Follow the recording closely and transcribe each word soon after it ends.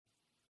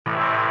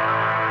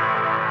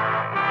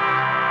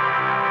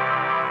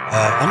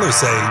I'm going to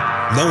say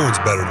no one's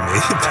better than me.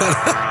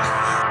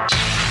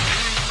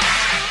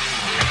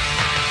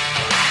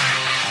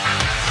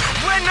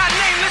 We're not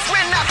nameless,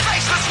 we're not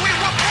faceless, we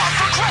were born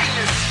for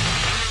greatness.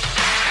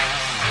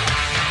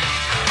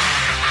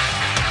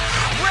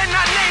 We're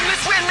not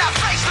nameless, we're not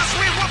faceless,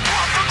 we were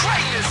born for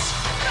greatness.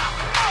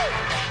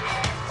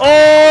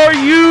 Are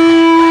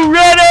you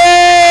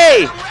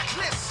ready?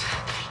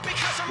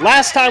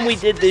 Last time we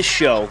did this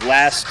show,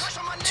 last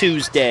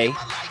Tuesday,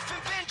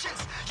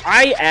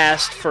 I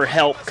asked for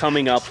help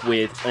coming up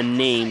with a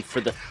name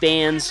for the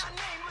fans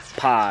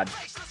pod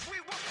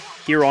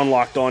here on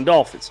Locked On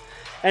Dolphins.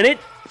 And it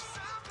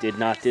did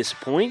not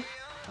disappoint.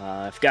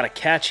 I've got a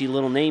catchy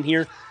little name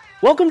here.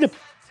 Welcome to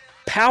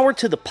Power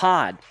to the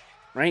Pod,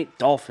 right?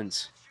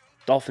 Dolphins.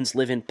 Dolphins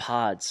live in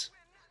pods.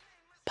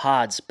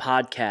 Pods,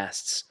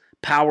 podcasts.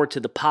 Power to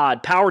the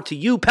pod. Power to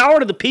you.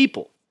 Power to the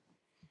people.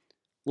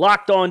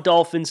 Locked On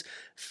Dolphins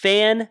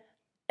fan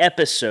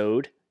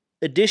episode,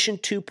 edition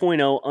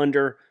 2.0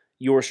 under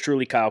yours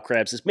truly, Kyle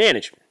Krabs'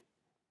 management.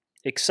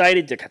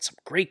 Excited. I got some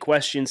great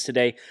questions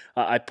today.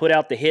 I put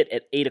out the hit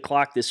at 8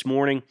 o'clock this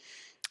morning.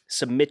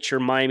 Submit your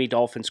Miami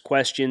Dolphins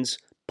questions,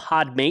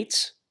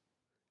 Podmates.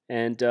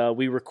 And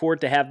we record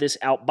to have this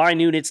out by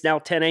noon. It's now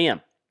 10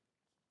 a.m.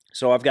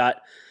 So I've got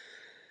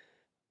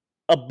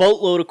a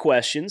boatload of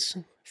questions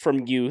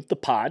from you, the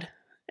pod,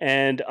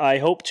 and I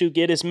hope to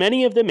get as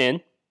many of them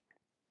in.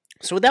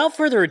 So without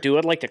further ado,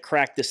 I'd like to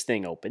crack this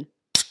thing open.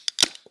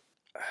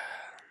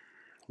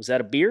 Was that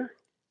a beer?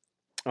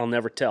 I'll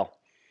never tell.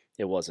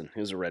 It wasn't. It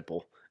was a Red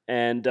Bull.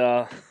 And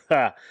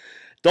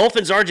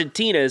Dolphins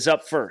Argentina is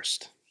up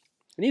first.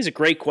 And here's a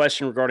great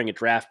question regarding a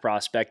draft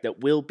prospect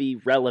that will be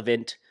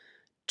relevant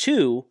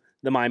to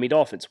the Miami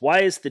Dolphins.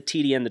 Why is the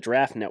TDN, the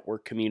Draft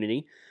Network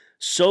community,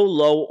 so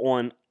low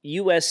on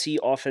USC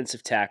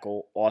offensive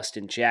tackle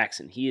Austin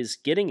Jackson? He is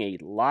getting a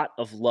lot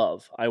of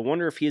love. I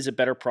wonder if he is a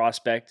better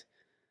prospect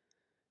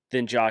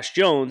than Josh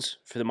Jones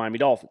for the Miami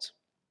Dolphins.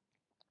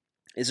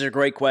 This is a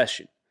great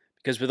question.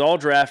 Because with all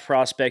draft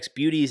prospects,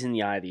 beauty is in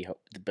the eye of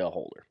the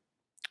beholder,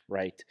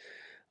 right?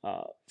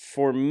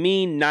 For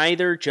me,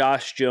 neither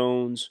Josh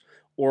Jones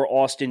or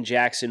Austin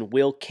Jackson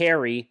will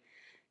carry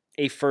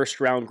a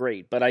first-round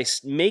grade. But I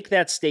make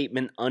that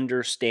statement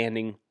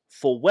understanding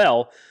full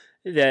well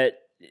that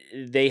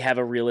they have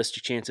a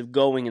realistic chance of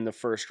going in the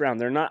first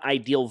round. They're not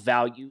ideal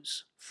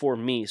values for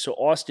me. So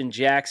Austin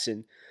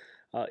Jackson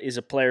is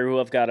a player who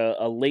I've got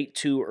a late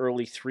 2,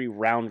 early 3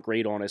 round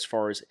grade on as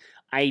far as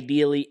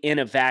ideally, in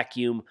a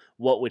vacuum,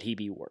 what would he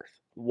be worth?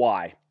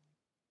 Why?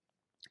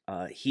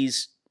 He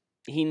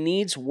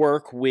needs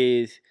work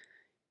with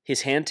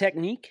his hand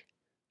technique,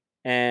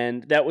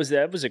 and that was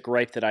a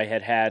gripe that I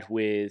had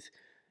with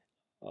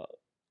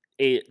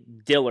a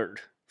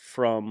Dillard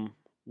from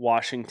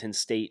Washington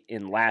State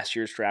in last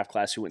year's draft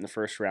class, who went in the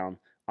first round,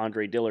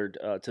 Andre Dillard,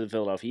 to the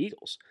Philadelphia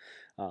Eagles.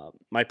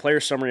 My player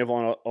summary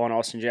on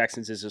Austin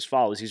Jackson is as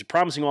follows. He's a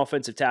promising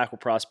offensive tackle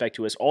prospect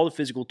who has all the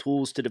physical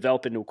tools to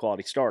develop into a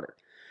quality starter.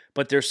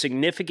 But there's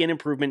significant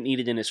improvement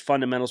needed in his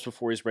fundamentals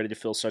before he's ready to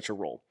fill such a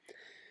role.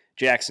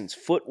 Jackson's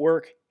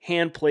footwork,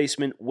 hand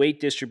placement,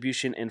 weight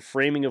distribution, and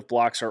framing of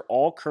blocks are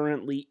all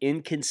currently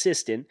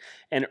inconsistent,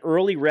 and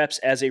early reps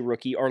as a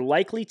rookie are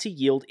likely to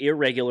yield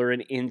irregular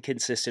and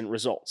inconsistent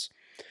results.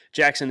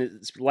 Jackson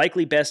is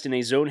likely best in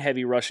a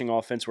zone-heavy rushing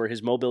offense where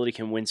his mobility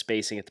can win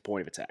spacing at the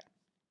point of attack.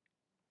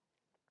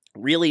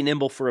 Really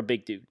nimble for a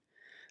big dude.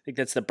 I think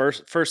that's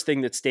the first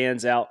thing that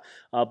stands out.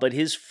 But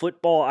his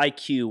football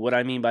IQ, what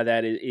I mean by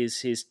that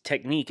is his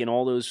technique in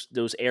all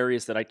those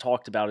areas that I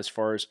talked about as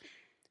far as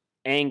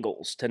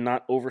angles, to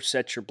not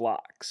overset your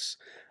blocks,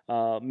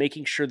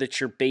 making sure that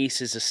your base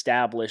is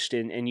established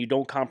and you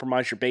don't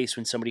compromise your base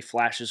when somebody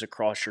flashes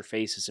across your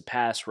face as a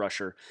pass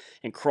rusher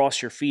and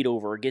cross your feet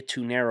over or get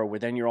too narrow where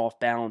then you're off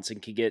balance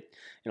and can get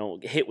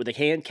hit with a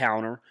hand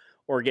counter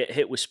or get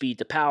hit with speed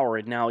to power,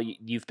 and now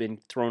you've been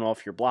thrown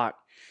off your block.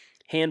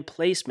 Hand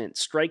placement,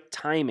 strike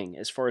timing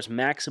as far as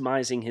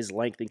maximizing his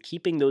length and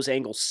keeping those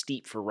angles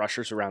steep for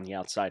rushers around the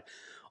outside.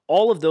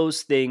 All of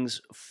those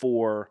things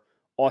for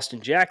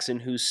Austin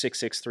Jackson, who's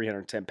 6'6",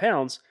 310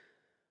 pounds,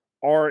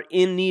 are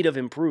in need of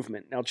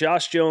improvement. Now,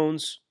 Josh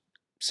Jones,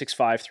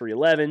 6'5",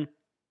 311, I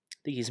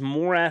think he's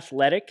more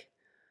athletic.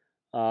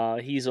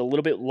 He's a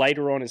little bit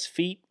lighter on his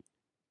feet.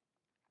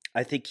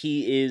 I think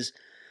he is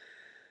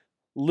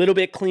a little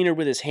bit cleaner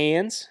with his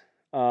hands.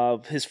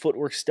 His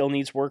footwork still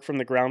needs work from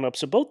the ground up.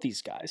 So both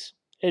these guys,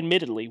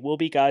 admittedly, will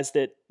be guys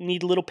that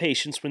need a little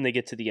patience when they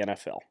get to the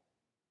NFL.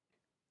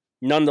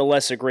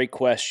 Nonetheless, a great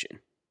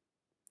question.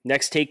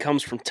 Next take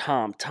comes from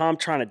Tom. Tom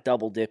trying to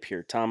double dip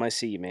here. Tom, I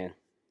see you, man.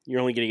 You're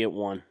only going to get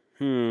one.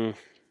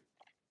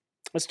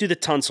 Let's do the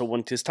Tunsil one,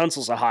 because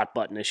Tunsil's a hot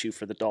button issue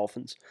for the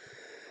Dolphins.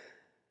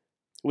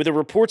 With a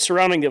report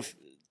surrounding of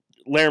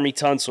Laramie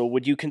Tunsil,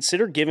 would you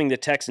consider giving the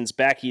Texans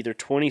back either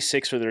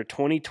 26 or their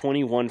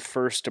 2021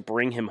 first to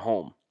bring him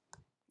home?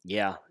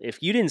 Yeah,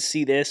 if you didn't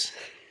see this,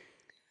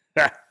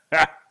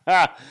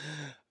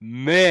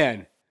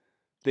 man,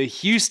 the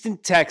Houston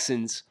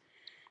Texans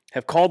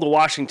have called the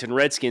Washington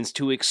Redskins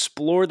to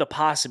explore the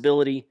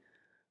possibility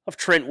of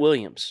Trent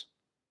Williams.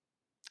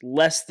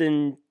 Less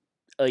than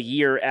a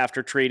year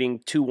after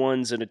trading 2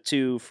 1s and a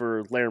 2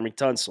 for Laramie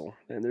Tunsil.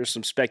 And there's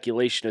some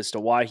speculation as to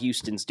why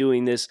Houston's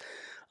doing this.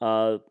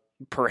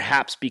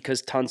 Perhaps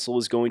because Tunsil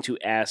is going to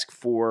ask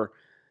for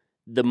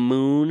the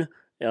moon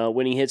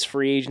when he hits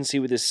free agency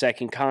with his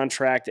second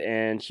contract,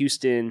 and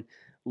Houston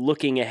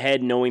looking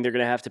ahead, knowing they're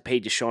going to have to pay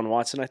Deshaun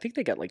Watson. I think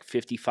they got like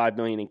 $55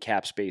 million in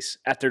cap space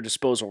at their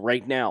disposal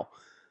right now.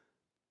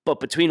 But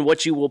between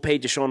what you will pay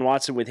Deshaun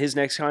Watson with his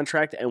next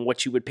contract and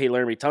what you would pay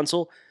Laramie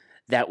Tunsil,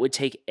 that would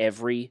take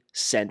every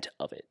cent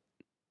of it.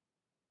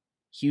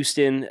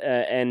 Houston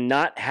and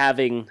not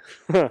having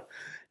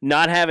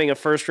a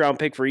first round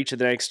pick for each of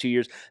the next 2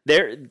 years.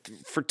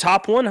 For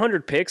top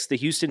 100 picks, the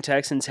Houston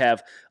Texans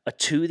have a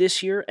 2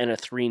 this year and a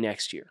 3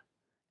 next year.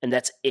 And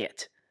that's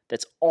it.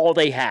 That's all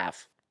they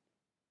have.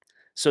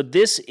 So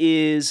this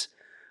is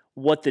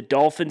what the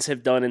Dolphins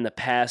have done in the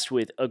past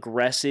with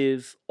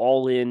aggressive,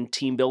 all-in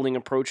team-building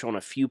approach on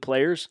a few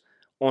players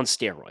on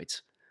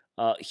steroids.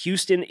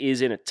 Houston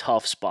is in a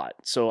tough spot.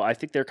 So I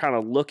think they're kind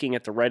of looking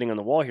at the writing on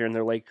the wall here, and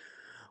they're like,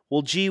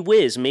 well, gee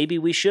whiz, maybe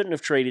we shouldn't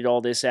have traded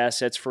all this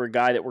assets for a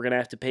guy that we're going to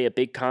have to pay a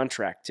big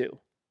contract to.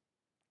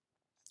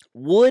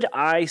 Would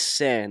I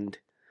send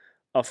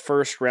a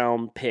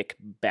first-round pick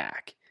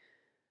back?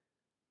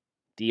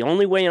 The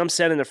only way I'm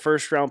sending a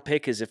first-round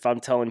pick is if I'm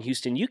telling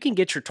Houston, you can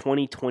get your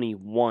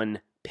 2021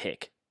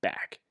 pick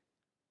back.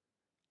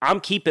 I'm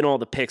keeping all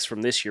the picks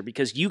from this year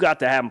because you got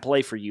to have them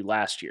play for you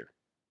last year.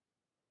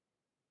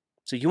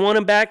 So you want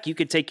him back, you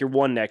could take your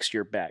 1 next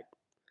year back.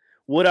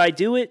 Would I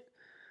do it?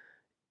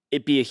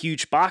 It'd be a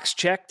huge box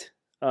checked.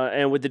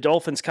 And with the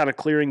Dolphins kind of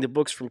clearing the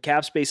books from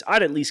cap space,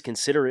 I'd at least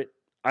consider it.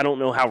 I don't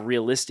know how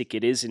realistic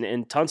it is.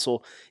 And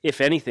Tunsil,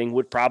 if anything,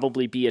 would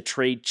probably be a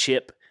trade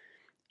chip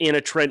in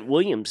a Trent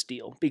Williams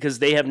deal because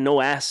they have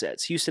no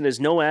assets. Houston has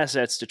no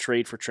assets to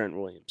trade for Trent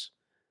Williams.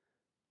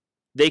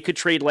 They could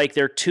trade like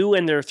their 2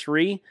 and their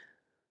 3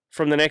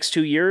 from the next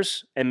 2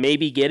 years and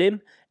maybe get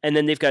him. And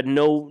then they've got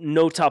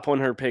no top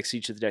 100 picks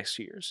each of the next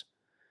 2 years.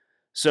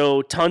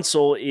 So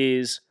Tunsil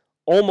is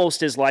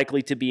almost as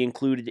likely to be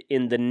included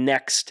in the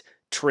next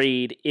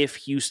trade if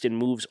Houston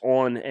moves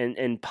on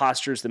and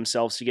postures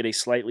themselves to get a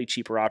slightly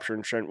cheaper option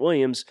in Trent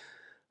Williams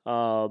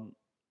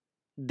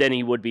than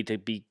he would be to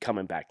be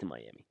coming back to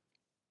Miami.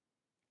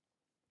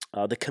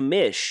 The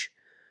commish,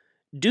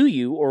 do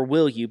you or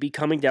will you be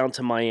coming down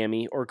to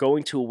Miami or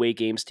going to away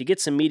games to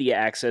get some media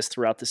access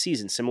throughout the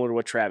season, similar to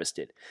what Travis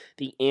did?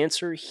 The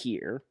answer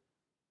here,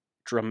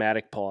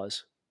 dramatic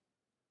pause,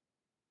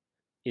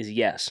 is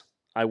yes,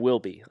 I will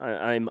be.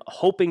 I'm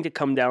hoping to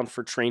come down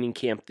for training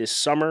camp this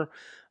summer.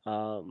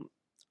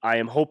 I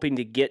am hoping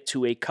to get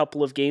to a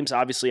couple of games.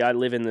 Obviously, I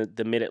live in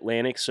the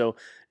Mid-Atlantic, so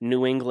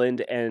New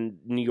England and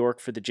New York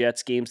for the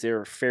Jets games,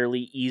 they're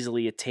fairly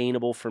easily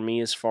attainable for me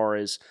as far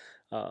as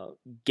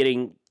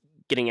getting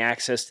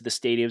access to the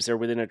stadiums. They're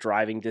within a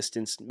driving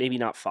distance. Maybe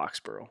not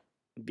Foxborough.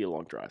 It'd be a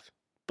long drive.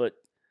 But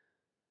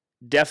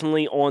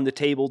definitely on the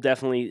table,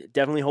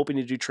 definitely hoping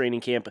to do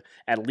training camp,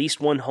 at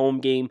least 1 home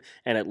game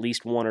and at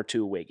least 1 or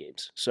 2 away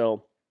games.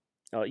 So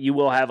you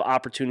will have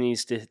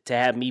opportunities to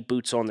have me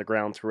boots on the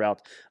ground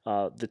throughout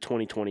the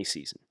 2020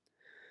 season.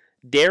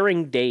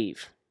 Daring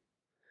Dave.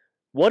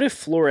 What if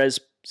Flores'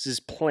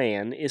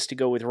 plan is to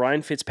go with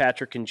Ryan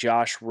Fitzpatrick and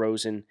Josh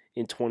Rosen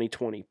in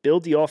 2020?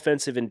 Build the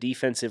offensive and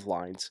defensive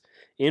lines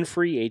in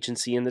free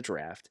agency in the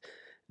draft.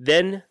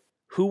 Then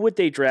who would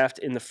they draft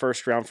in the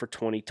first round for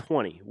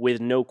 2020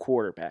 with no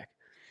quarterback?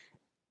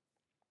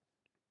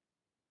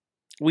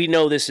 We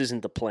know this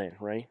isn't the plan,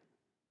 right?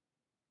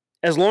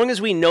 As long as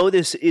we know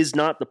this is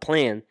not the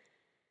plan,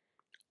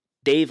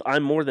 Dave,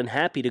 I'm more than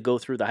happy to go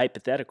through the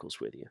hypotheticals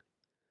with you.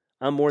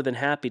 I'm more than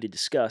happy to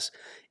discuss.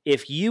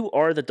 If you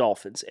are the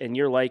Dolphins and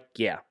you're like,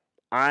 yeah,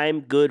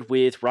 I'm good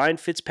with Ryan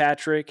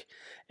Fitzpatrick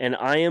and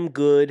I am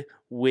good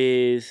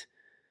with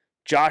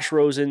Josh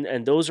Rosen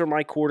and those are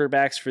my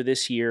quarterbacks for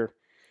this year,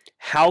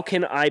 how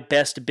can I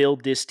best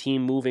build this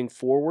team moving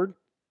forward?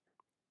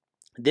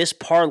 This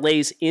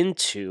parlays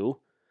into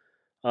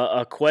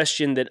a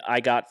question that I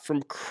got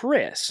from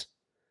Chris.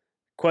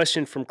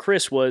 Question from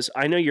Chris was,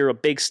 I know you're a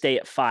big stay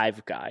at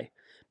 5 guy,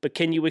 but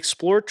can you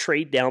explore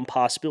trade down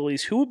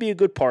possibilities? Who would be a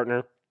good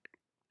partner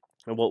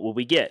and what will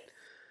we get?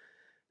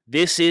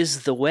 This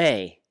is the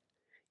way.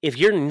 If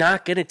you're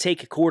not going to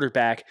take a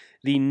quarterback,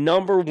 the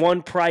number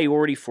 1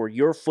 priority for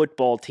your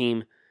football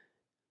team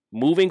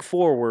moving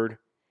forward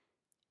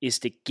is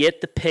to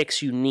get the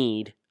picks you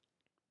need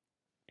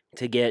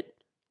to get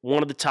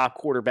one of the top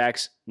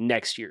quarterbacks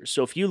next year.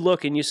 So if you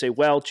look and you say,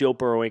 well, Joe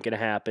Burrow ain't going to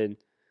happen,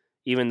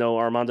 even though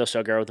Armando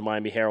Salguero of the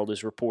Miami Herald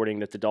is reporting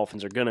that the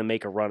Dolphins are going to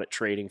make a run at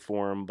trading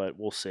for him, but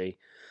we'll see.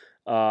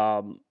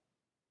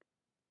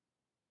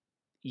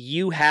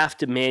 You have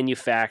to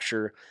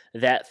manufacture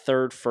that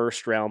 3rd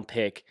first-round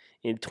pick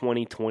in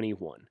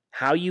 2021.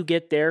 How you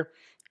get there,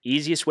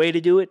 easiest way to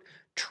do it,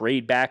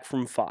 trade back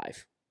from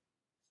 5.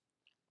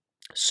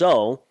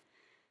 So,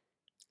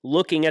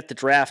 looking at the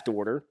draft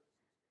order,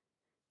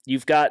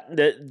 you've got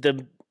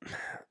the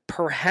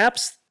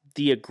perhaps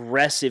the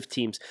aggressive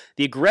teams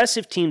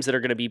that are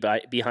going to be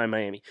behind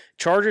Miami.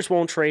 Chargers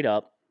won't trade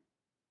up.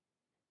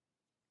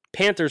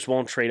 Panthers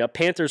won't trade up.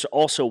 Panthers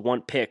also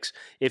want picks.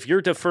 If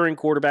you're deferring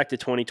quarterback to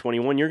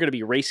 2021, you're going to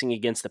be racing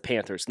against the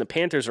Panthers. And the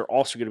Panthers are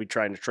also going to be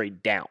trying to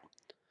trade down.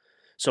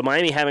 So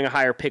Miami having a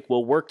higher pick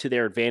will work to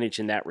their advantage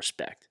in that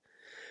respect.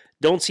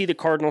 Don't see the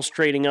Cardinals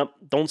trading up.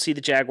 Don't see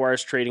the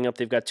Jaguars trading up.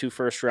 They've got 2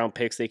 first-round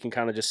picks. They can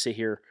kind of just sit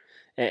here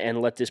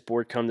and let this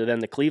board come to them.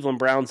 The Cleveland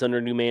Browns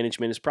under new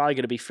management is probably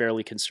going to be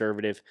fairly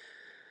conservative.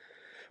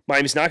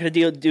 Miami's not going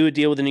to do a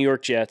deal with the New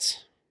York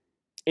Jets.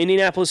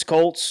 Indianapolis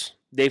Colts,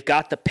 they've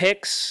got the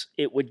picks.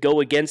 It would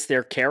go against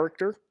their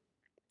character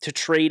to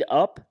trade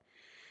up.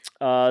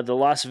 The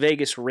Las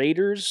Vegas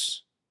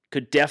Raiders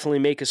could definitely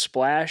make a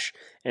splash.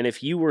 And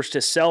if you were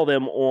to sell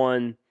them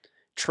on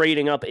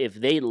trading up, if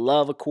they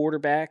love a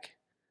quarterback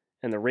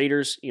and the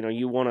Raiders,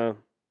 you want to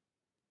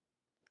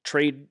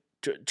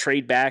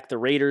trade back the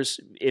Raiders,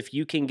 if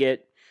you can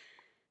get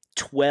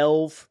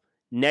 12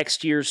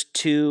 next year's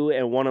 2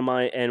 and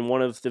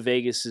one of the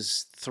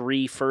Vegas's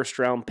 3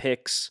 first-round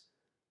picks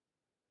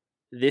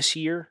this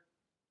year,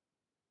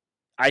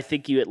 I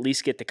think you at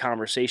least get the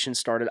conversation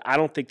started. I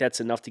don't think that's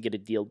enough to get a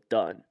deal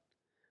done.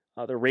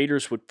 The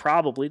Raiders would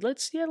probably,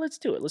 let's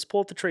do it. Let's pull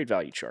up the trade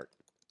value chart.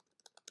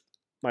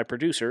 My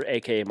producer,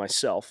 a.k.a.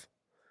 myself,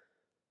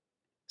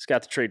 has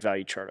got the trade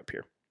value chart up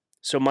here.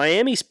 So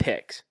Miami's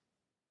picks,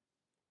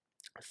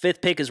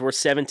 5th pick is worth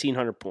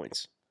 1,700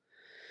 points.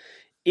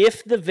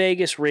 If the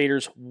Vegas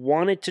Raiders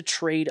wanted to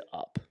trade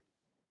up,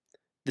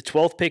 the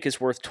 12th pick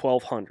is worth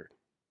 1,200.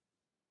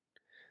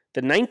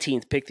 The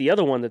 19th pick, the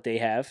other one that they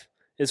have,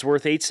 is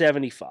worth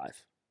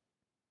 875.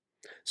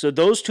 So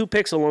those 2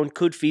 picks alone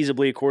could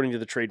feasibly, according to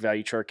the trade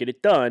value chart, get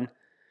it done.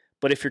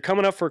 But if you're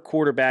coming up for a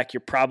quarterback,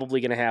 you're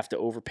probably going to have to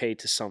overpay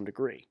to some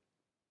degree.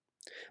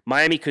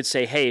 Miami could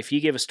say, hey, if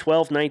you give us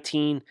 12,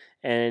 19,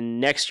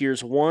 and next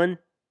year's 1,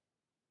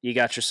 you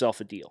got yourself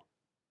a deal.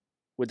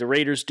 Would the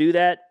Raiders do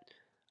that?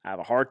 I have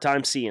a hard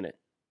time seeing it.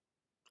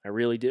 I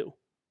really do.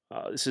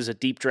 This is a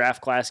deep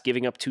draft class.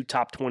 Giving up 2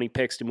 top 20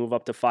 picks to move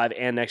up to 5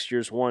 and next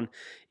year's 1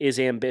 is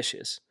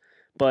ambitious.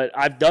 But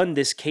I've done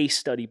this case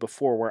study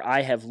before where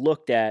I have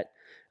looked at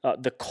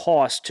the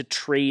cost to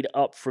trade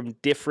up from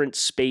different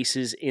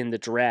spaces in the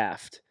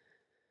draft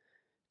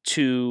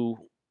to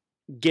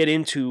get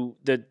into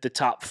the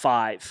top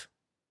 5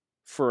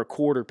 for a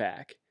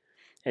quarterback.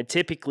 And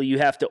typically you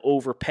have to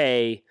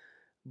overpay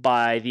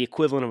by the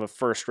equivalent of a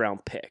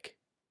first-round pick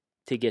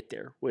to get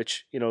there,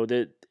 which,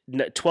 the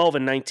 12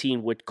 and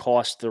 19 would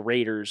cost the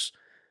Raiders,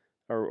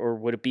 or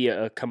would it be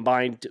a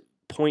combined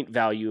point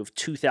value of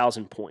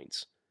 2,000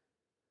 points.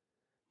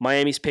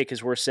 Miami's pick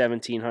is worth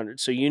 1,700,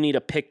 so you need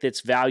a pick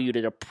that's valued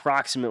at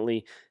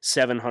approximately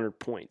 700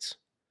 points.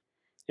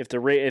 If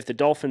the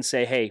Dolphins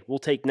say, hey, we'll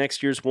take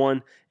next year's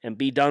 1 and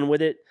be done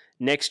with it,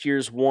 next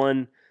year's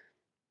 1,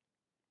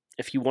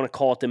 if you want to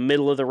call it the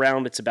middle of the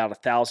round, it's about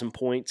 1,000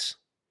 points.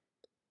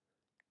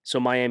 So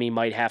Miami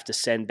might have to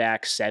send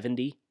back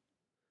 70.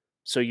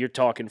 So you're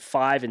talking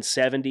 5 and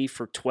 70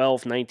 for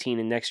 12, 19,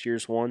 and next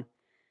year's 1.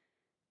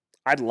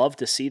 I'd love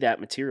to see that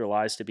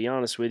materialize, to be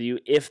honest with you,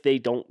 if they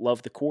don't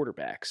love the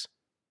quarterbacks.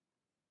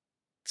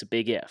 It's a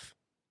big if.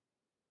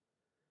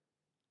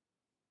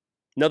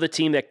 Another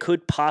team that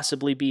could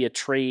possibly be a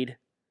trade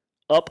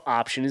up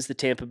option is the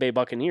Tampa Bay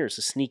Buccaneers,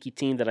 a sneaky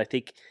team that I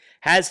think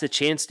has the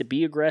chance to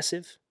be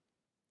aggressive.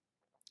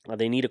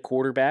 They need a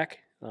quarterback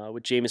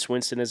with Jameis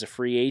Winston as a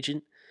free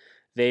agent.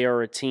 They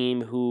are a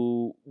team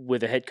who,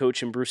 with a head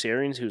coach in Bruce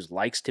Arians, who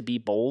likes to be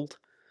bold.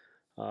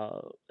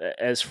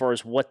 As far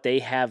as what they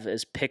have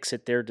as picks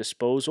at their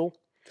disposal,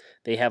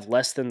 they have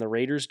less than the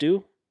Raiders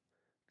do.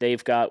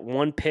 They've got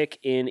 1 pick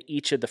in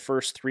each of the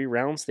first 3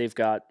 rounds. They've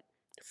got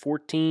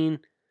 14,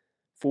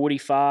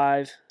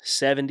 45,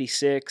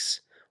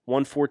 76,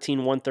 114,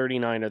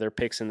 139 are their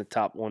picks in the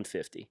top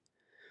 150.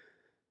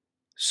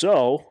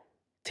 So,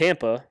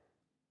 Tampa,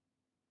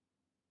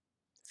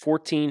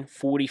 14,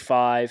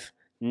 45,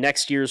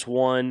 next year's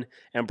 1,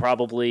 and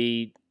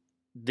probably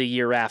the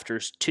year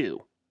after's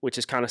 2. Which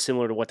is kind of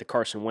similar to what the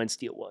Carson Wentz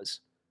deal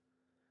was.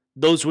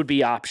 Those would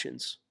be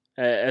options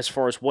as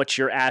far as what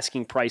your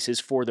asking price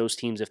is for those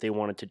teams if they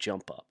wanted to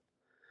jump up.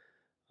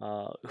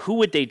 Who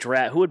would they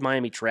draft? Who would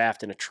Miami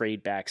draft in a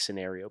trade back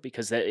scenario?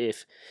 Because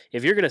if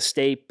you're going to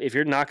stay, if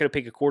you're not going to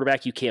pick a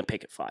quarterback, you can't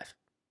pick at 5.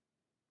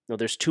 No,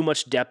 there's too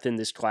much depth in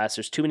this class.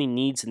 There's too many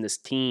needs in this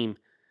team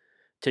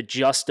to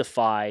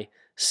justify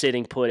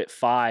sitting put at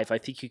 5. I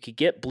think you could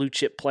get blue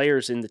chip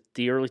players in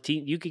the early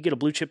team. You could get a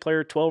blue chip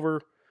player at 12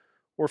 or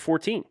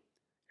 14.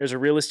 There's a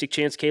realistic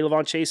chance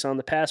Kayvon Chase on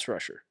the pass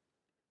rusher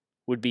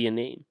would be a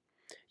name.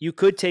 You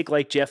could take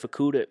like Jeff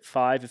Okudah at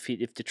 5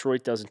 if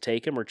Detroit doesn't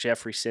take him, or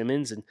Jeffrey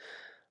Simmons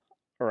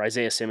or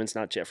Isaiah Simmons,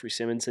 not Jeffrey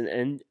Simmons,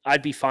 and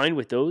I'd be fine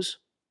with those.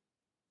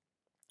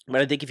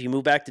 But I think if you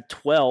move back to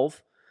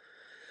 12,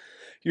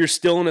 you're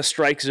still in a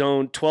strike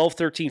zone. 12,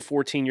 13,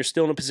 14, you're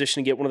still in a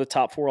position to get one of the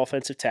top 4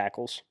 offensive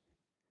tackles.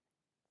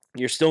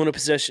 You're still in a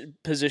position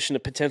to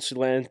potentially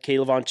land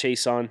Kayvon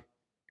Chase on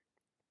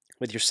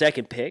with your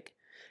 2nd pick.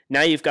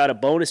 Now you've got a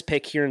bonus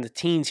pick here in the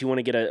teens. You want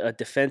to get a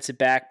defensive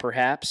back,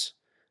 perhaps,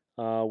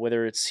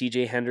 whether it's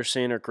C.J.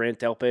 Henderson or Grant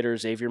Delpit or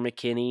Xavier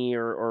McKinney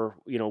or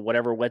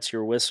whatever wets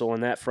your whistle on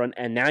that front.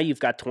 And now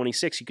you've got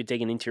 26. You could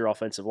take an interior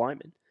offensive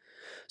lineman.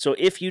 So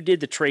if you did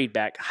the trade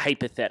back,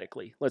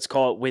 hypothetically, let's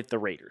call it with the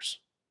Raiders,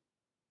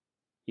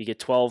 you get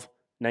 12,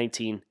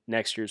 19,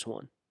 next year's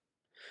one.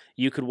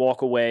 You could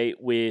walk away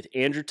with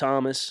Andrew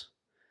Thomas,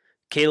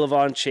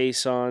 Kayvon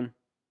Chason,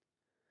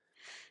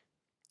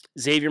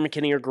 Xavier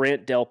McKinney or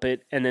Grant Delpit,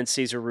 and then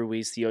Cesar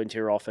Ruiz, the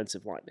interior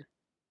offensive lineman.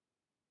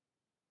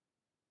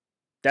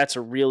 That's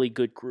a really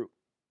good group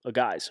of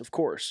guys, of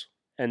course.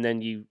 And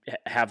then you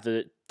have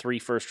the 3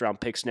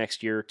 first-round picks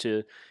next year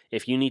to,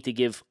 if you need to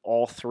give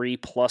all 3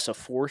 plus a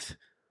 4th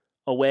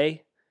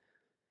away,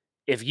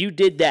 if you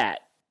did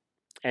that,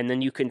 and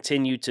then you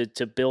continue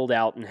to build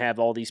out and have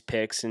all these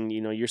picks, and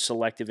you're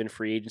selective in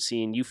free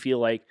agency, and you feel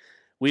like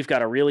we've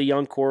got a really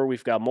young core,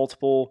 we've got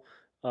multiple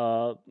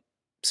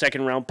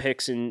second-round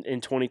picks in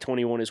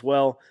 2021 as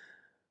well,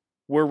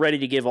 we're ready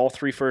to give all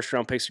 3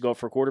 first-round picks to go up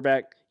for a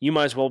quarterback, you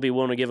might as well be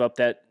willing to give up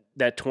that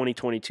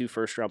 2022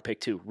 first-round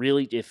pick too.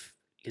 Really,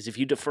 because if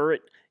you defer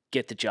it,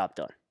 get the job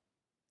done.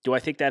 Do I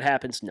think that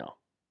happens? No.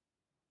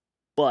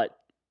 But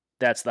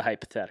that's the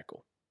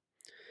hypothetical.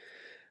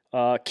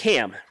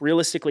 Cam,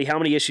 realistically, how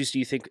many issues do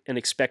you think and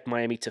expect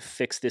Miami to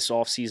fix this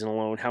offseason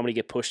alone? How many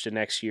get pushed to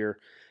next year?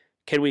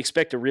 Can we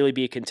expect to really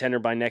be a contender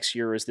by next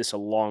year, or is this a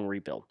long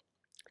rebuild?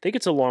 I think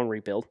it's a long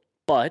rebuild,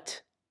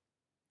 but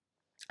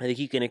I think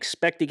you can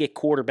expect to get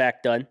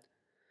quarterback done.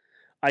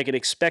 I can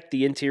expect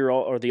the interior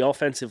or the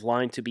offensive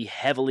line to be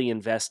heavily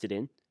invested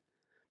in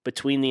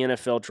between the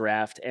NFL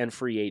draft and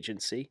free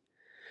agency.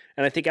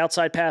 And I think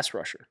outside pass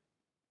rusher.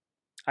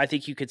 I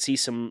think you could see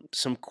some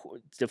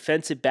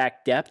defensive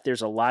back depth.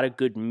 There's a lot of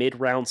good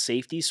mid-round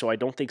safeties, so I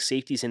don't think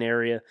safety's an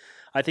area.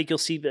 I think you'll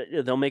see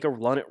that they'll make a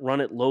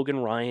run at Logan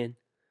Ryan,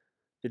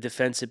 the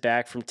defensive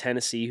back from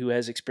Tennessee who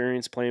has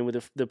experience playing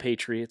with the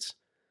Patriots.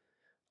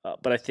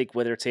 But I think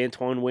whether it's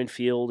Antoine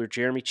Winfield or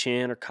Jeremy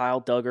Chin or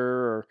Kyle Duggar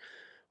or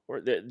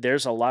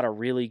there's a lot of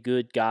really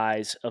good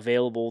guys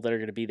available that are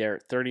going to be there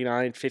at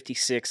 39,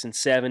 56, and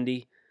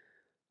 70.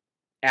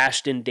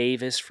 Ashton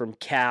Davis from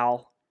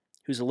Cal,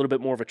 who's a little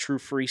bit more of a true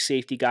free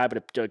safety guy,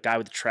 but a guy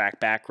with a track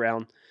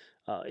background.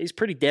 He's a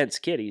pretty dense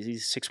kid.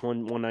 He's 6'1",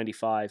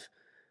 195.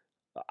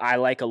 I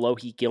like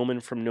Alohi Gilman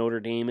from Notre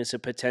Dame as a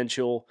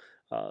potential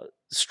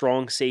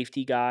strong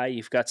safety guy.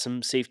 You've got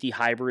some safety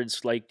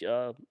hybrids like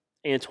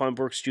Antoine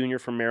Brooks Jr.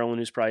 from Maryland,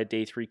 who's probably a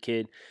day 3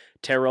 kid.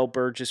 Terrell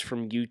Burgess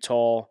from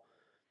Utah.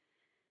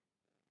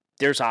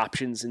 There's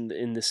options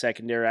in the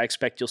secondary. I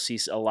expect you'll see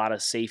a lot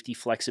of safety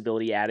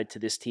flexibility added to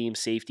this team.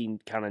 Safety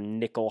kind of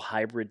nickel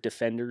hybrid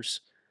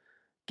defenders.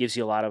 Gives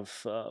you a lot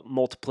of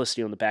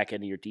multiplicity on the back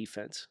end of your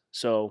defense.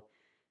 So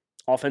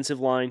offensive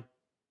line,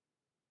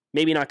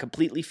 maybe not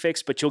completely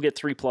fixed, but you'll get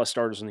 3+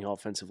 starters on the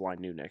offensive line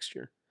new next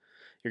year.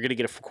 You're going to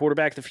get a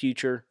quarterback of the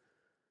future.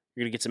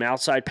 You're going to get some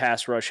outside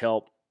pass rush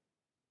help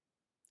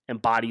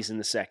and bodies in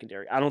the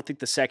secondary. I don't think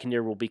the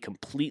secondary will be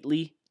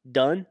completely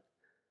done.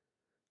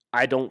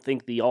 I don't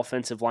think the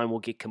offensive line will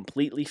get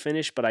completely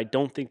finished, but I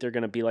don't think they're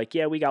going to be like,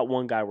 yeah, we got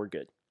one guy, we're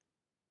good.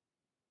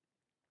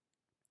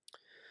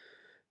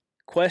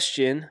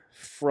 Question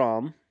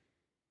from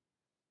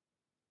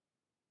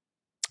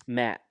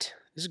Matt.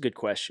 This is a good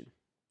question.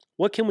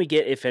 What can we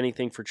get, if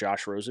anything, for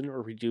Josh Rosen,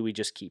 or do we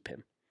just keep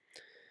him?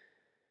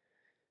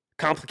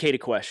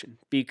 Complicated question,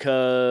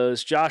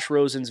 because Josh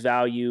Rosen's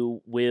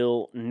value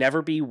will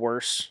never be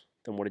worse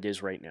than what it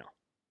is right now.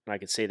 And I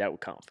can say that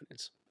with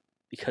confidence.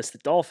 Because the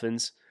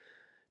Dolphins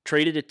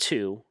traded a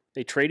 2.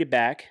 They traded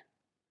back,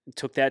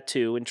 took that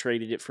 2 and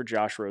traded it for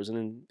Josh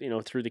Rosen.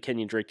 And, through the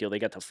Kenyon Drake deal, they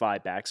got the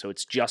 5 back, so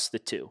it's just the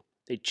 2.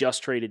 They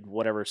just traded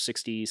whatever,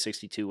 60,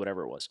 62,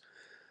 whatever it was.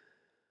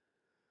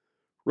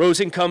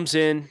 Rosen comes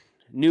in,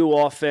 new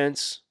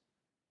offense,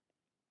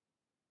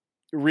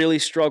 really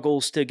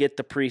struggles to get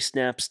the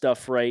pre-snap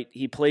stuff right.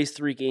 He plays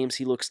 3 games,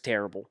 he looks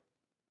terrible.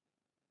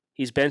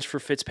 He's benched for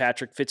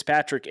Fitzpatrick.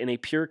 Fitzpatrick, in a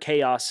pure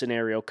chaos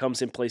scenario,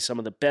 comes and plays some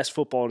of the best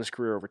football in his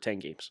career over 10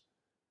 games.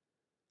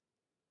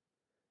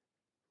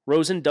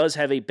 Rosen does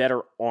have a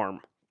better arm.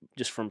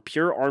 Just from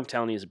pure arm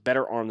talent, he has a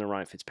better arm than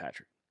Ryan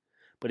Fitzpatrick.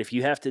 But if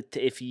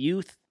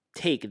you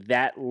take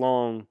that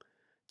long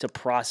to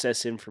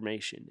process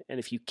information, and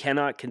if you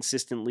cannot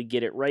consistently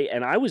get it right,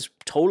 and I was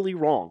totally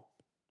wrong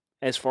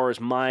as far as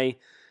my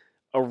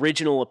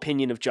original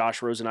opinion of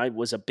Josh Rosen. I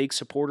was a big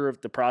supporter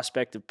of the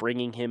prospect of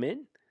bringing him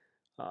in.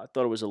 I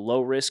thought it was a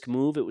low-risk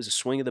move. It was a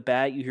swing of the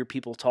bat. You hear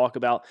people talk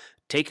about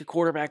take a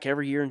quarterback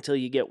every year until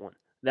you get one.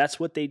 That's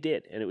what they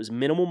did, and it was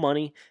minimal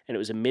money, and it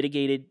was a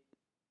mitigated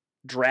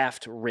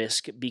draft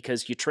risk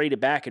because you traded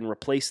back and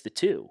replaced the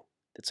 2.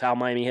 That's how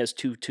Miami has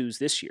 2 2s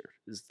this year.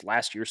 This is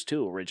last year's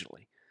 2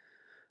 originally.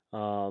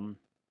 I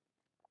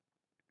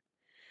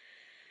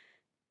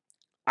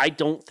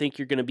don't think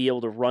you're going to be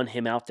able to run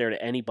him out there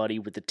to anybody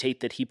with the tape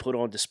that he put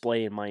on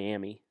display in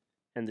Miami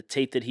and the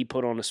tape that he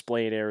put on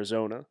display in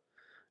Arizona,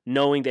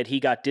 knowing that he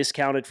got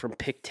discounted from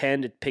pick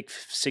 10 to pick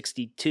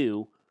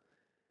 62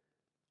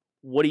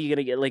 what are you going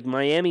to get? Like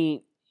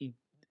Miami,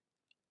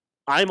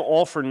 I'm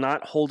all for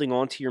not holding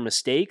on to your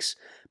mistakes,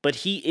 but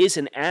he is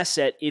an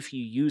asset if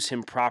you use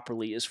him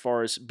properly as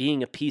far as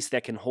being a piece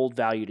that can hold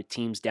value to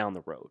teams down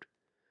the road.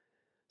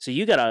 So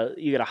you gotta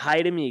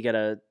hide him, you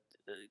gotta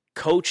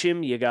coach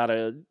him, you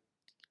gotta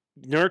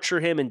nurture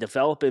him and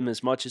develop him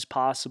as much as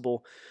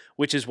possible,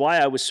 which is why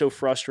I was so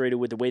frustrated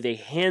with the way they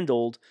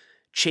handled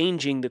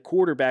changing the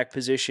quarterback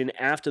position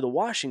after the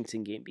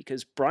Washington game,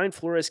 because Brian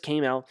Flores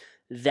came out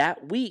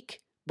that week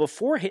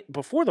before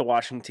the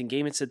Washington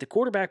game and said the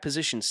quarterback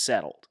position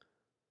settled.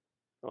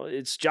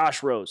 It's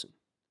Josh Rosen.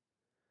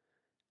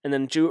 And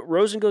then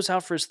Rosen goes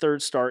out for his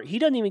third start. He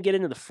doesn't even get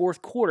into the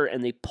fourth quarter,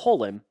 and they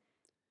pull him.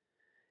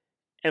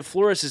 And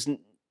Flores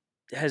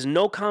has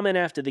no comment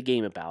after the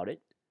game about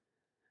it.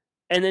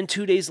 And then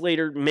 2 days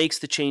later makes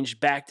the change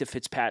back to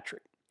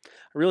Fitzpatrick. I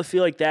really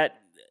feel like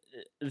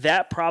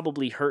that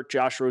probably hurt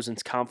Josh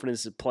Rosen's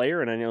confidence as a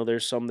player, and I know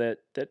there's some that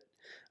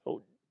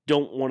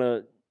don't want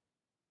to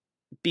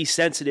be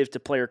sensitive to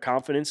player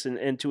confidence,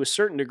 and to a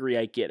certain degree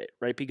I get it,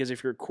 right? Because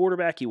if you're a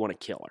quarterback, you want to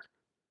kill her.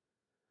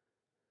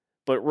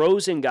 But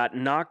Rosen got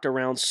knocked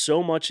around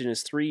so much in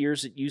his 3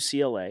 years at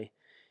UCLA.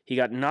 He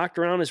got knocked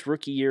around his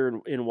rookie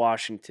year in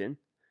Washington,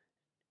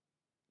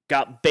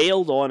 got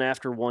bailed on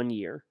after 1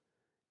 year,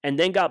 and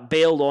then got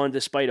bailed on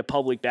despite a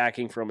public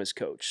backing from his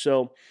coach.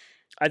 So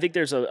I think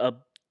there's a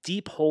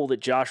deep hole that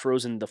Josh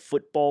Rosen, the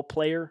football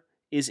player,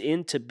 is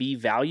in to be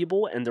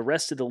valuable, and the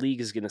rest of the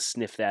league is going to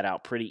sniff that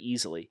out pretty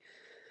easily.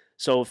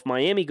 So if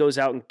Miami goes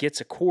out and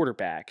gets a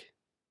quarterback,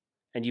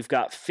 and you've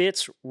got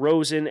Fitz,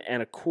 Rosen,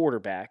 and a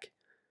quarterback,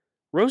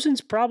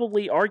 Rosen's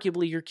probably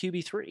arguably your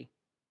QB3.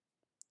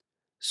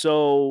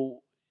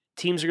 So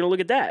teams are going to look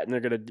at that, and they're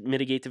going to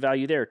mitigate the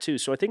value there too.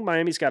 So I think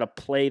Miami's got to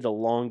play the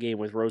long game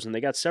with Rosen.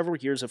 They got several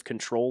years of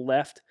control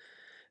left.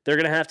 They're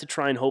going to have to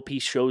try and hope he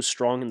shows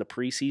strong in the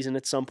preseason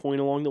at some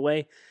point along the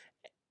way.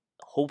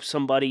 Hope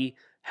somebody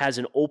has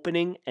an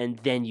opening, and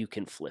then you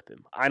can flip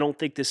him. I don't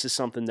think this is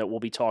something that we'll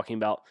be talking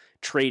about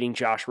trading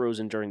Josh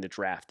Rosen during the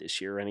draft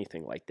this year or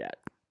anything like that.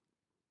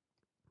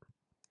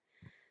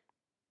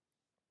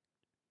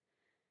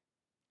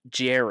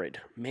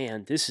 Jared,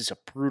 man, this is a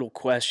brutal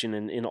question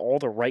in all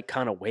the right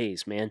kind of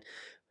ways, man.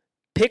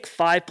 Pick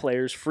 5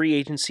 players, free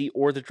agency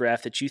or the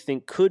draft, that you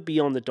think could be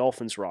on the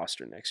Dolphins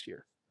roster next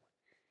year.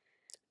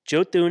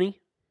 Joe Thuney,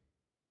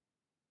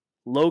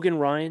 Logan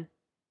Ryan,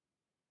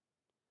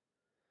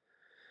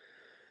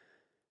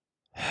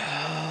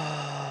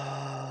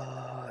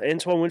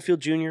 Antoine Winfield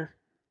Jr.,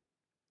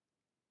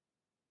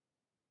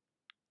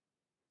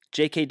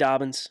 J.K.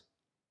 Dobbins,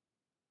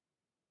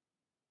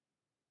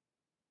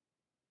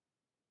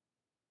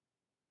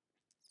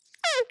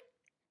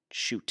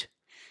 shoot,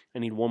 I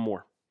need one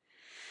more.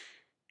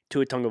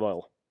 Tua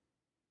Tagovailoa.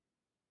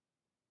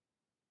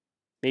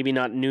 Maybe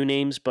not new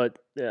names, but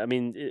I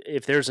mean,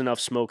 if there's enough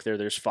smoke there,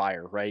 there's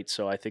fire, right?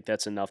 So I think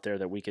that's enough there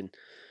that we can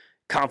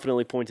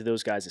confidently point to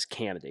those guys as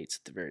candidates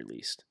at the very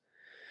least.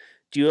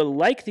 Do you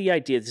like the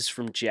idea, this is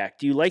from Jack,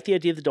 do you like the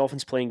idea of the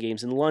Dolphins playing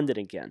games in London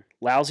again?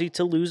 Lousy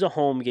to lose a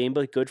home game,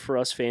 but good for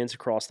us fans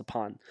across the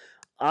pond.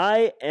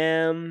 I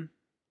am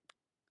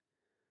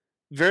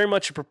very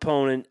much a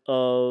proponent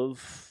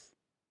of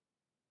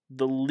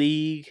the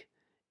league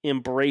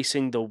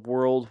embracing the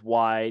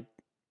worldwide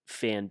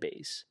fan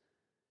base.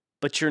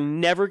 But you're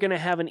never going to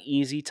have an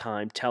easy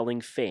time telling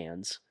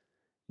fans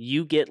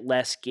you get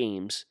less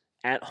games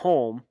at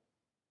home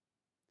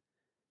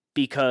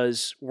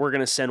because we're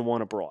going to send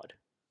one abroad.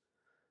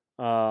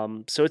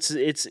 So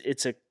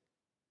it's a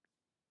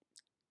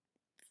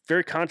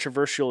very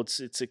controversial.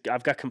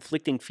 I've got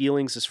conflicting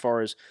feelings as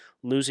far as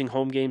losing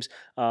home games.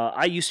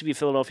 I used to be a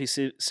Philadelphia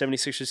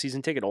 76ers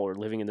season ticket holder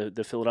living in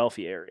the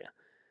Philadelphia area.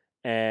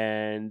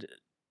 And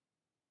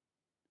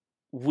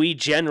we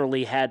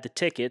generally had the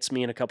tickets,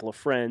 me and a couple of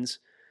friends,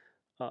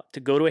 to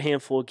go to a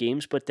handful of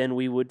games, but then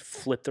we would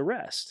flip the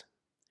rest.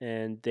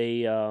 And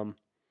they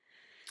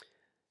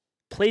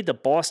played the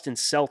Boston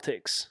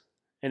Celtics,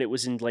 and it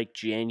was in like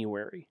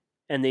January.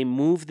 And they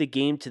moved the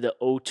game to the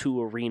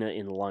O2 Arena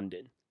in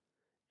London.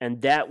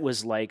 And that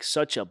was like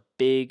such a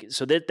big...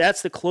 So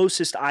that's the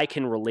closest I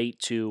can relate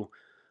to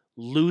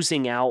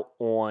losing out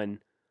on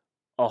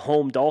a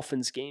home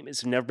Dolphins game.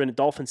 I've never been a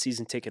Dolphins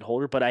season ticket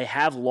holder, but I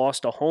have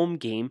lost a home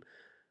game,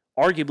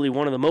 arguably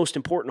one of the most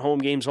important home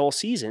games all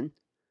season,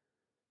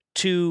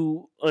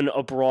 to an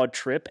abroad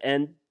trip,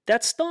 and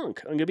that stunk.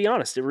 I'm going to be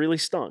honest, it really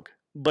stunk.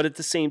 But at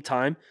the same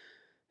time,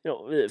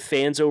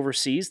 fans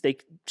overseas, they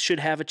should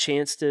have a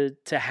chance to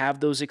have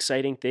those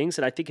exciting things,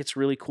 and I think it's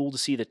really cool to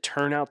see the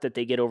turnout that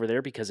they get over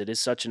there because it is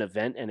such an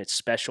event and it's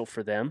special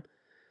for them.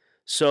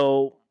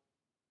 So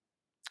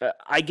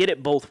I get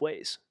it both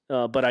ways.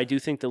 But I do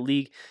think the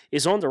league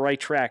is on the right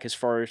track as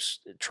far as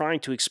trying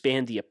to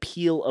expand the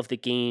appeal of the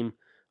game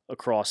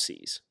across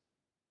seas.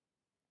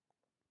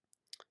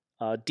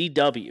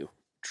 DW,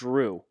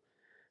 Drew,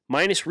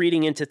 minus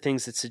reading into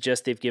things that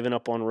suggest they've given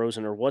up on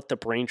Rosen or what the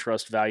brain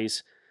trust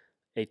values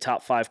a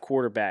top 5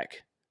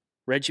 quarterback.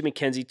 Reggie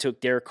McKenzie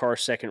took Derek Carr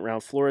second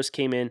round. Flores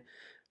came in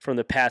from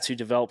the Pats who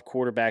developed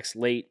quarterbacks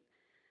late.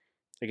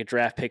 like a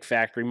draft pick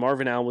factory.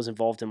 Marvin Allen was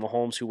involved in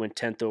Mahomes, who went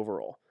 10th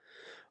overall.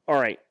 All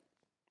right.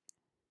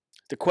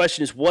 The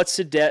question is, what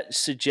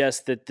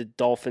suggests that the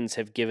Dolphins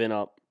have given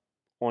up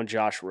on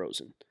Josh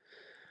Rosen?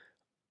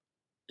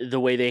 The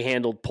way they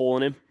handled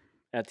pulling him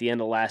at the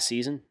end of last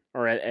season,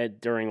 or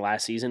during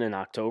last season in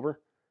October.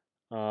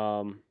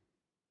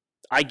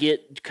 I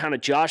get kind of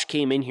Josh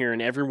came in here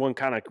and everyone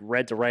kind of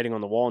read the writing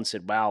on the wall and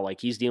said, wow,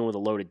 like he's dealing with a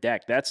loaded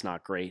deck. That's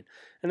not great.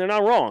 And they're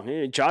not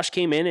wrong. Josh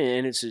came in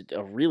and it's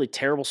a really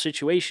terrible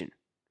situation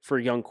for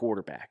a young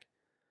quarterback.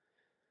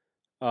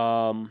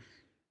 I'm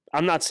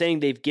not saying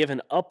they've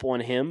given up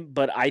on him,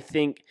 but I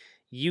think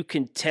you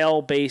can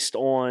tell based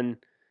on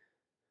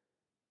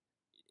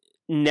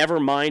never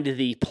mind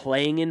the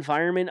playing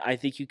environment. I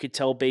think you could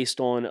tell based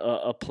on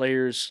a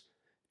player's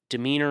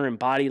demeanor and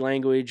body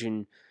language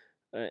and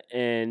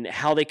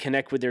how they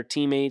connect with their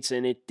teammates.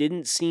 And it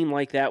didn't seem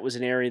like that was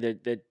an area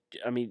that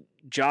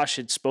Josh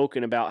had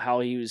spoken about how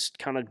he was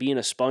kind of being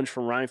a sponge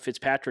from Ryan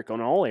Fitzpatrick on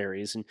all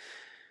areas. And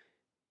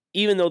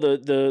even though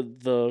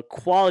the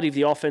quality of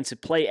the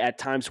offensive play at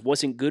times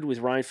wasn't good with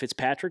Ryan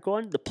Fitzpatrick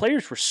on, the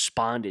players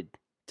responded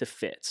to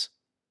Fitz.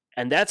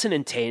 And that's an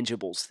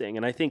intangibles thing.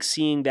 And I think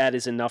seeing that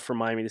is enough for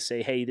Miami to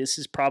say, hey, this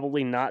is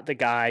probably not the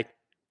guy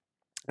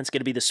that's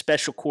going to be the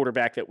special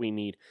quarterback that we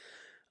need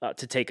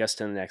to take us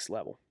to the next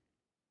level.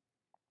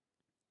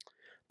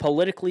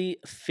 Politically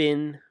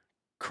Finn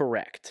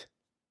correct.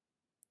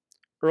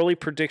 Early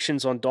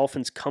predictions on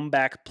Dolphins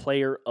comeback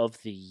player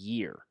of the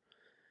year.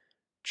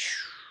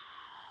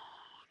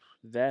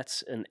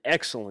 That's an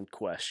excellent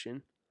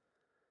question.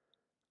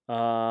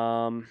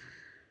 Maybe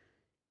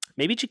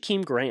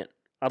Jakeem Grant.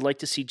 I'd like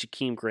to see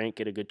Jakeem Grant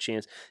get a good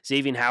chance.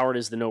 Xavier Howard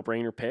is the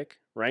no-brainer pick,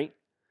 right?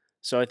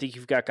 So I think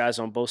you've got guys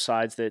on both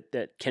sides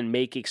that can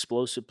make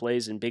explosive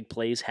plays and big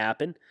plays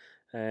happen.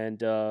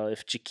 And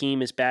if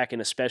Jakeem is back in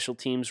a special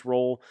teams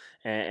role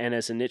and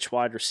as a niche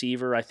wide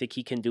receiver, I think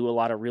he can do a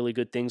lot of really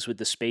good things with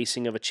the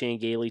spacing of a Chan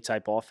Gailey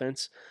type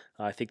offense.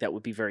 I think that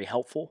would be very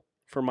helpful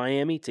for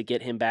Miami to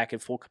get him back in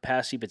full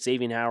capacity. But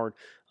Xavier Howard,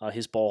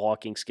 his ball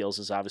hawking skills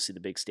is obviously the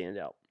big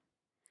standout.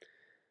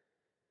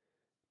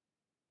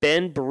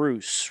 Ben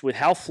Bruce, with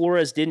how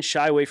Flores didn't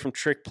shy away from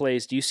trick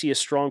plays, do you see a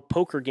strong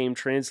poker game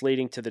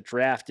translating to the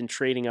draft and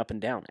trading up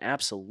and down?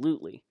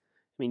 Absolutely.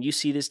 I mean, you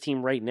see this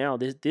team right now.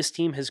 This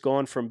team has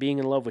gone from being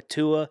in love with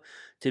Tua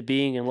to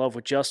being in love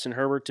with Justin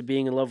Herbert to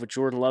being in love with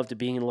Jordan Love to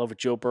being in love with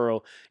Joe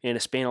Burrow in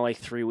a span of like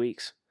 3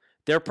 weeks.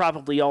 They're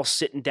probably all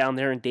sitting down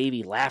there in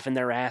Davie laughing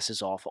their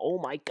asses off. Oh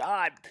my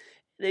God,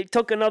 they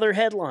took another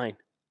headline.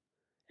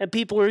 And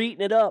people are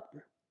eating it up.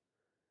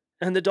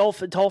 And the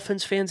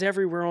Dolphins fans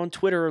everywhere on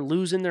Twitter are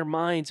losing their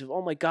minds of,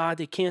 oh my God,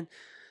 they can't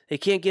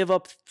give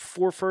up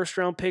 4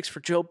 first-round picks for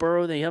Joe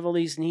Burrow. They have all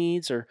these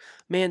needs. Or,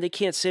 man, they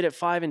can't sit at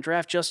 5 and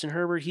draft Justin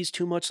Herbert. He's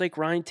too much like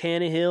Ryan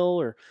Tannehill.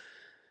 Or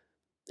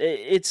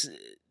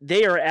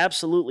they are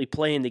absolutely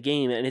playing the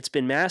game, and it's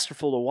been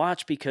masterful to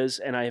watch because,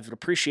 and I have an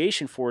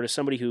appreciation for it as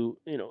somebody who,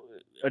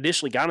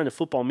 initially got into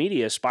football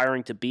media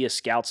aspiring to be a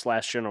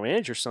scout/general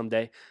manager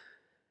someday.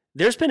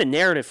 There's been a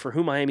narrative for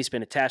who Miami's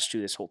been attached to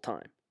this whole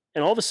time.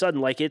 And all of a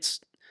sudden, like,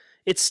 it's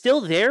still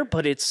there,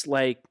 but it's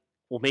like,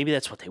 well, maybe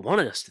that's what they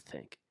wanted us to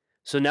think.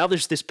 So now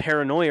there's this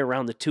paranoia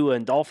around the Tua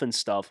and Dolphins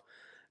stuff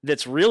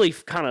that's really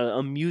kind of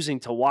amusing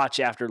to watch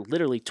after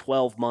literally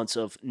 12 months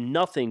of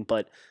nothing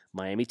but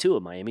Miami Tua,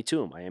 Miami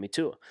Tua, Miami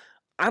Tua.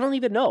 I don't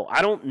even know.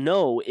 I don't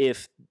know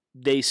if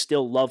they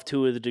still love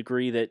Tua to the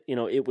degree that,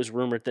 it was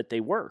rumored that they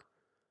were.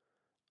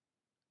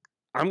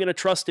 I'm going to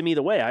trust him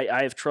either way.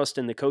 I have trust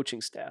in the coaching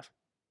staff.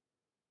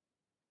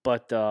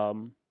 But,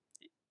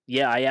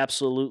 yeah, I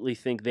absolutely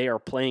think they are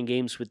playing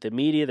games with the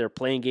media. They're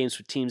playing games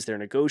with teams they're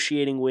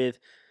negotiating with.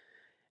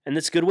 And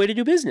that's a good way to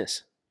do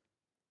business.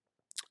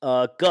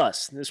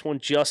 Gus, this one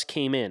just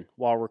came in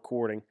while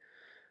recording.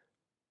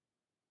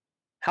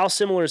 How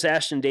similar is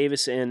Ashton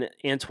Davis and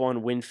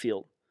Antoine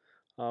Winfield?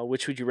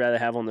 Which would you rather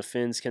have on the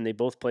Fins? Can they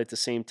both play at the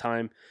same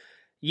time?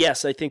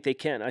 Yes, I think they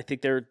can. I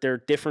think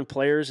they're different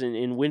players,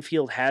 and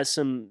Winfield has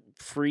some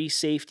free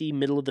safety,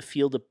 middle of the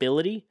field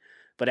ability.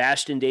 But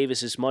Ashton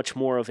Davis is much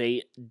more of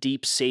a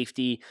deep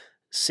safety,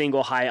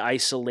 single high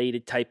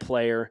isolated type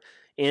player.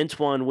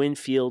 Antoine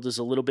Winfield is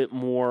a little bit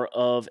more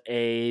of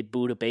a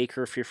Budda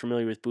Baker, if you're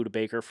familiar with Budda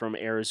Baker from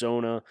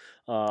Arizona,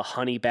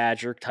 honey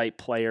badger type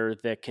player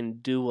that can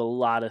do a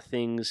lot of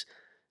things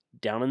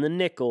down in the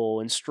nickel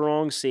and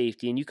strong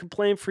safety. And you can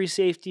play him free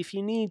safety if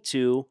you need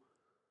to.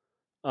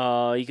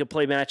 You can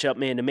play matchup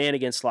man-to-man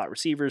against slot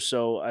receivers.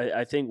 So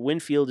I think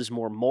Winfield is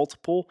more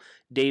multiple.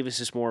 Davis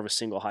is more of a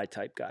single high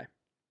type guy.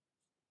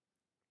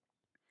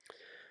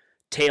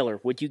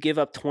 Taylor, would you give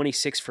up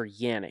 26 for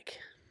Yannick?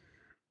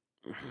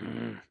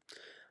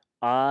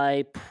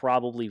 I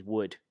probably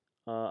would.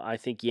 I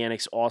think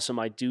Yannick's awesome.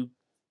 I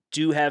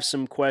do have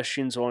some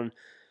questions on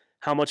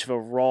how much of a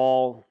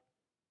raw...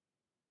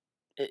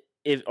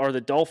 Are the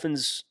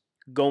Dolphins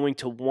going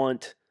to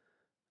want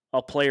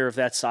a player of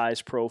that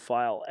size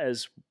profile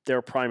as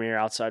their primary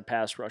outside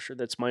pass rusher?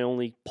 That's my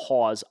only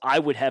pause. I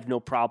would have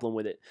no problem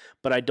with it,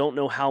 but I don't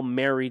know how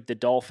married the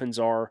Dolphins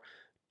are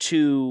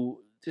to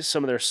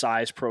some of their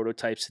size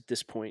prototypes at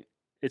this point.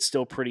 It's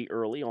still pretty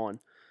early on.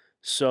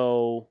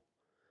 So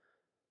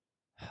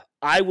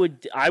I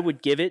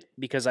would give it,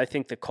 because I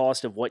think the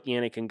cost of what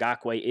Yannick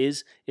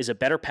Ngakoue is a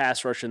better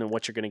pass rusher than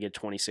what you're going to get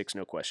 26,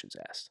 no questions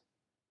asked.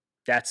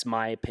 That's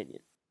my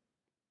opinion.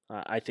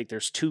 I think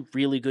there's two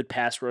really good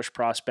pass rush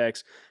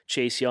prospects,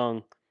 Chase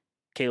Young,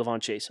 K'Lavon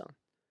Chaisson.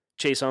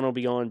 Chaisson will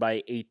be on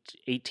by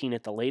 18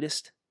 at the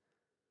latest.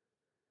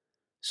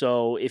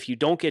 So if you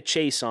don't get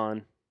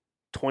Chaisson,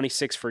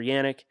 26 for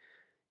Yannick,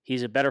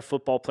 he's a better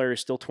football player,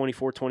 still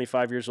 24,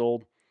 25 years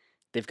old.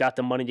 They've got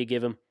the money to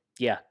give him.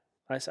 Yeah,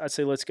 I'd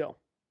say let's go.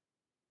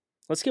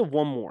 Let's get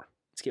one more.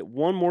 Let's get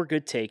one more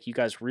good take. You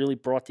guys really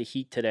brought the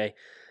heat today.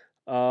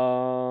 We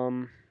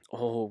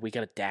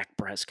got a Dak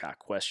Prescott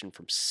question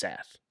from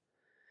Seth.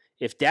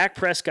 If Dak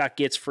Prescott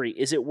gets free,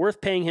 is it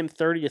worth paying him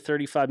 $30 to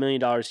 $35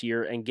 million a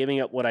year and giving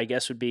up what I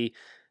guess would be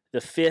the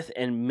 5th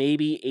and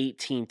maybe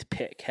 18th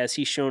pick? Has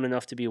he shown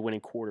enough to be a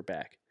winning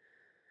quarterback?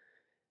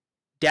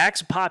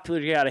 Dak's a popular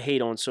guy to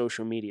hate on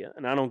social media,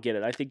 and I don't get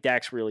it. I think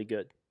Dak's really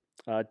good.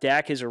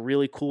 Dak is a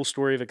really cool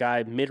story of a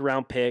guy,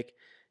 mid-round pick,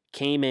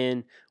 came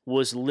in,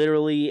 was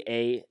literally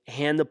a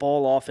hand the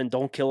ball off and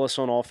don't kill us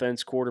on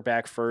offense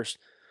quarterback first,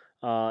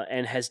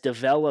 and has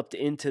developed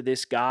into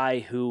this guy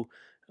who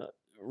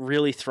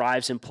really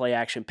thrives in play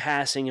action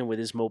passing and with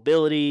his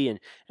mobility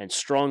and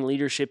strong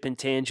leadership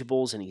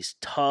intangibles, and he's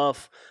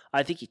tough.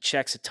 I think he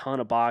checks a ton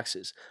of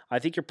boxes. I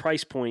think your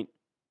price point,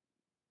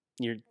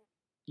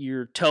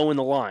 you're toeing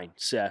the line,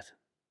 Seth.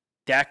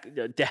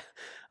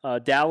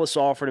 Dallas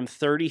offered him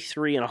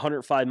 33 and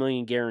 $105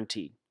 million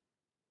guaranteed.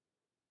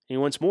 And he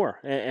wants more,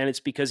 and it's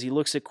because he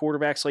looks at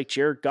quarterbacks like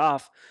Jared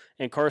Goff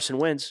and Carson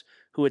Wentz,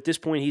 who at this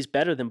point he's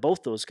better than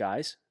both those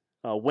guys.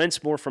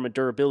 Wentz more from a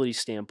durability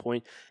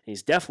standpoint, and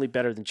he's definitely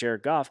better than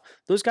Jared Goff.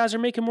 Those guys are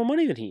making more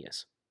money than he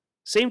is.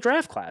 Same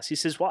draft class. He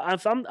says, well,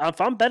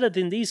 if I'm better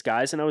than these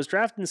guys and I was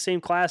drafted in the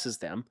same class as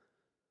them,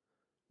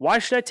 why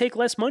should I take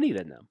less money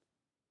than them?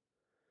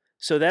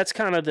 So that's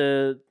kind of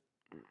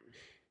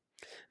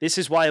this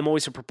is why I'm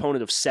always a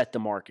proponent of set the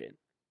market,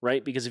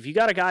 right? Because if you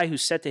got a guy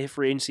who's set to hit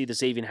free agency, the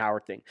Xavier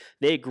Howard thing,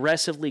 they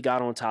aggressively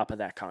got on top of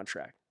that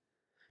contract.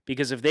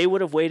 Because if they would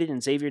have waited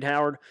and Xavier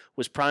Howard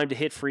was primed to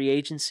hit free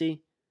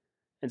agency,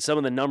 and some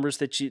of the numbers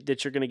that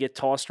you're going to get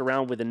tossed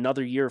around with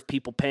another year of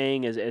people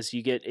paying as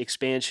you get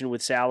expansion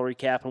with salary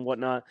cap and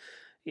whatnot,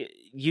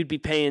 you'd be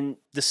paying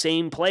the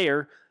same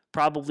player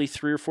probably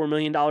 $3 or $4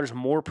 million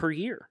more per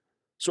year.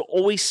 So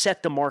always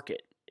set the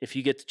market if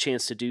you get the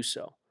chance to do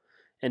so.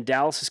 And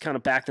Dallas has kind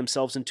of backed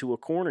themselves into a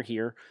corner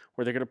here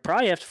where they're going to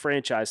probably have to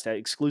franchise tag,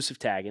 exclusive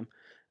tag him.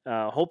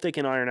 Hope they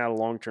can iron out a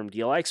long-term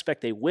deal. I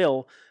expect they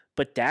will,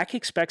 but Dak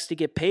expects to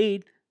get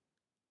paid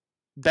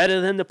better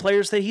than the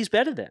players that he's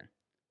better than.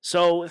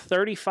 So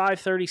 35,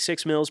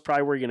 36 mil is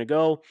probably where you're going to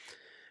go.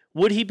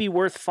 Would he be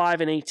worth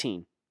 5 and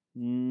 18?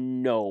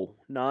 No,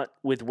 not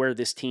with where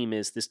this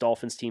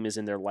Dolphins team is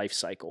in their life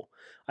cycle.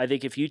 I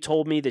think if you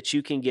told me that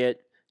you can get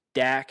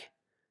Dak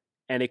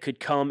and it could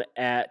come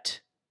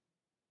at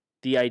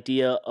the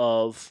idea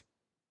of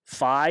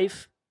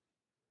 5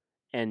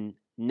 and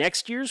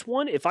next year's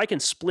 1, if I can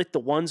split the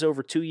ones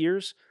over 2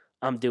 years,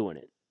 I'm doing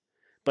it.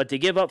 But to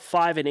give up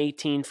 5 and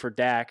 18 for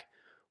Dak,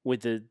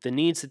 with the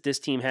needs that this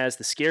team has,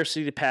 the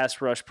scarcity of the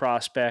pass rush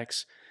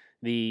prospects,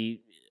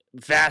 the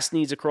vast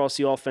needs across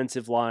the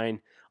offensive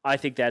line, I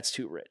think that's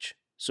too rich.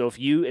 So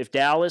if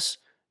Dallas,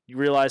 you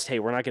realized, hey,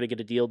 we're not going to get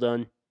a deal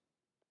done,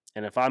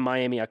 and if I'm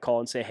Miami, I call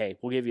and say, hey,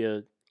 we'll give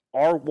you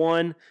our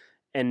 1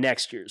 and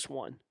next year's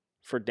 1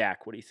 for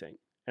Dak. What do you think?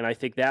 And I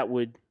think that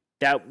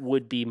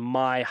would be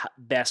my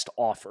best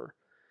offer,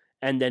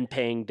 and then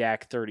paying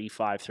Dak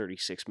 35,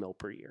 36 mil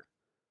per year.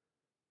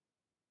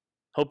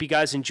 Hope you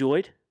guys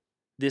enjoyed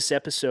this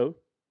episode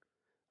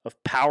of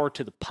Power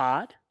to the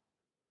Pod.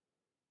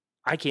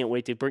 I can't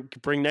wait to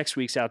bring next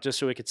week's out just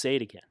so I could say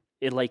it again.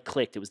 It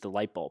clicked. It was the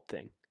light bulb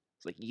thing.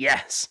 It's like,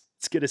 yes,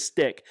 it's going to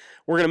stick.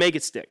 We're going to make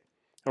it stick.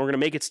 And we're going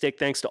to make it stick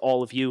thanks to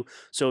all of you.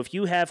 So if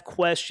you have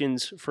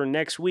questions for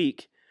next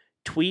week,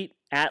 tweet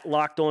at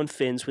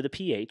LockedOnFins with a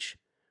PH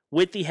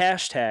with the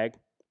hashtag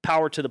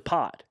Power to the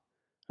Pod.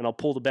 And I'll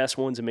pull the best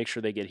ones and make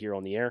sure they get here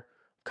on the air.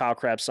 Kyle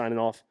Crabbs signing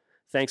off.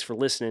 Thanks for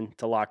listening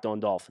to Locked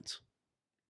On Dolphins.